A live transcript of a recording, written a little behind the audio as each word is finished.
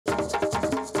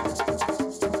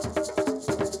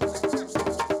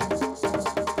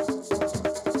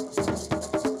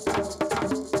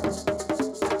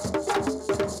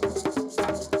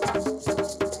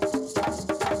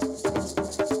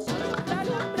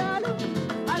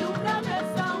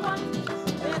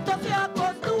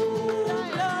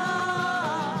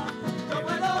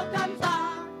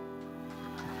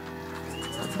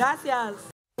Gracias.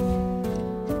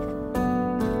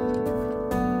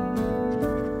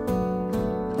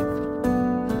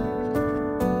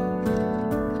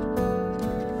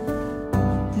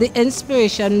 The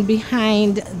inspiration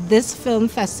behind this film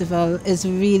festival is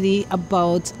really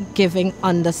about giving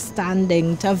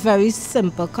understanding to a very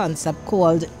simple concept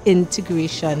called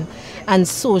integration and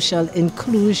social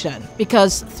inclusion.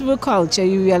 Because through culture,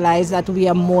 you realize that we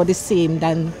are more the same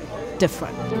than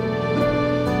different.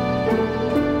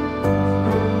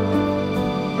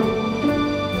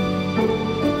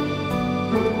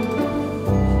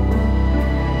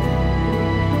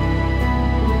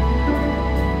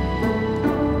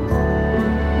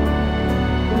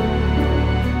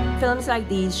 Films like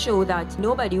these show that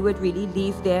nobody would really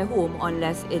leave their home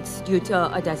unless it's due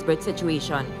to a desperate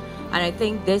situation. And I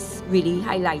think this really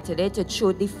highlighted it. It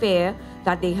showed the fear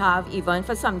that they have even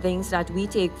for some things that we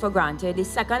take for granted. The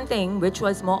second thing, which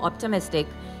was more optimistic,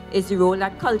 is the role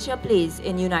that culture plays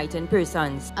in uniting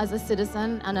persons. As a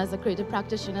citizen and as a creative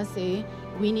practitioner say,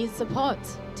 we need support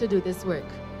to do this work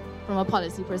from a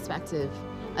policy perspective.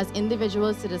 As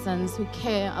individual citizens who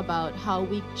care about how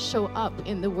we show up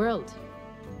in the world,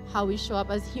 how we show up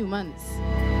as humans.